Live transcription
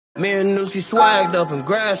Me and Lucy swagged up in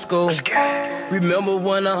grad school. Remember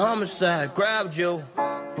when a homicide grabbed you?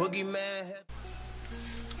 Boogeyman.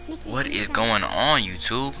 What is going on,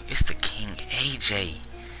 YouTube? It's the King AJ,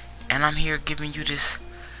 and I'm here giving you this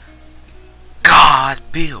God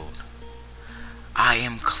build. I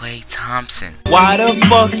am Klay Thompson. Why the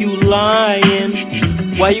fuck you lying?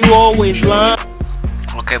 Why you always lying?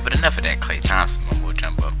 Okay, but enough of that Klay Thompson mumbo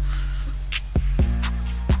jumbo.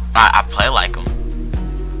 I play like him.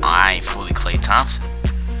 I ain't fully Klay Thompson.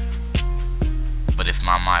 But if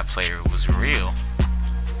my player was real,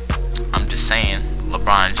 I'm just saying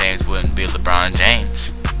LeBron James wouldn't be LeBron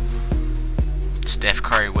James. Steph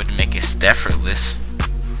Curry wouldn't make it Steffordless.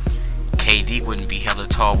 KD wouldn't be hella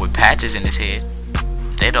tall with patches in his head.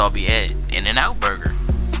 They'd all be at In-N-Out Burger.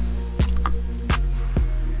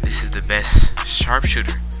 This is the best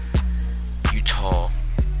sharpshooter. You tall.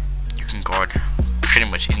 You can guard pretty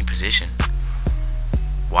much any position.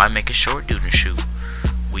 Why make a short dude and shoot?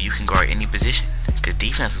 Well, you can guard any position. Because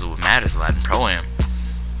defense is what matters a lot in Pro-Am.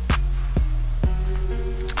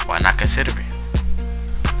 Why not consider it?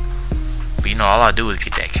 But you know, all I do is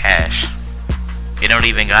get that cash. It don't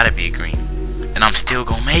even gotta be a green. And I'm still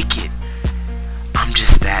gonna make it. I'm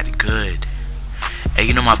just that good. And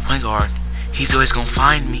you know my point guard, he's always gonna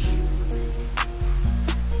find me.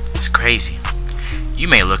 It's crazy. You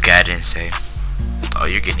may look at it and say, oh,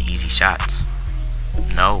 you're getting easy shots.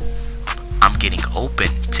 No, I'm getting open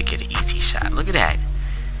to get an easy shot. Look at that.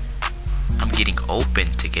 I'm getting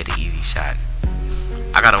open to get an easy shot.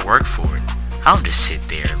 I gotta work for it. I don't just sit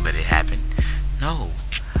there and let it happen. No,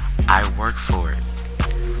 I work for it.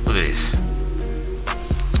 Look at this.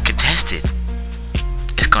 Contested.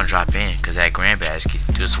 It's gonna drop in because that grand badge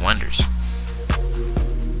does wonders.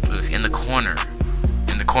 Look, in the corner.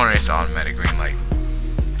 In the corner, it's an automatic green light.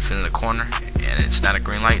 If it's in the corner and it's not a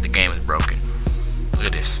green light, the game is broken. Look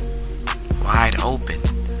at this. Wide open.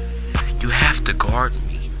 You have to guard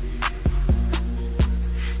me.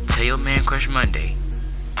 Tell your man Crush Monday.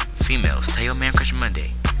 Females, tell your man Crush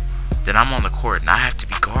Monday that I'm on the court and I have to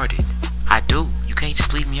be guarded. I do. You can't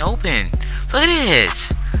just leave me open. Look at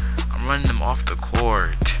this. I'm running them off the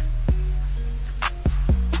court.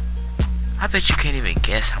 I bet you can't even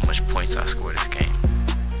guess how much points I scored this game.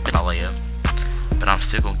 My layup. But I'm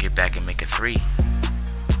still gonna get back and make a three.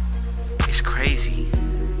 It's crazy.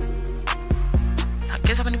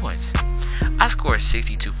 Guess how many points? I scored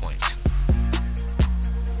 62 points.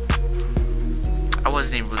 I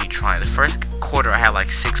wasn't even really trying. The first quarter I had like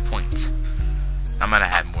 6 points. I might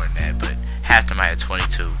have had more than that, but halftime I had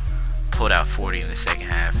 22. Pulled out 40 in the second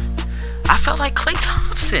half. I felt like Klay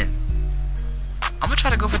Thompson. I'm gonna try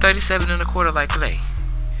to go for 37 in a quarter like Klay.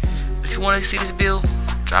 But if you want to see this build,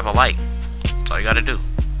 drop a like. That's all you gotta do.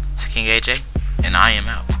 It's King AJ, and I am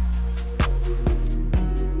out.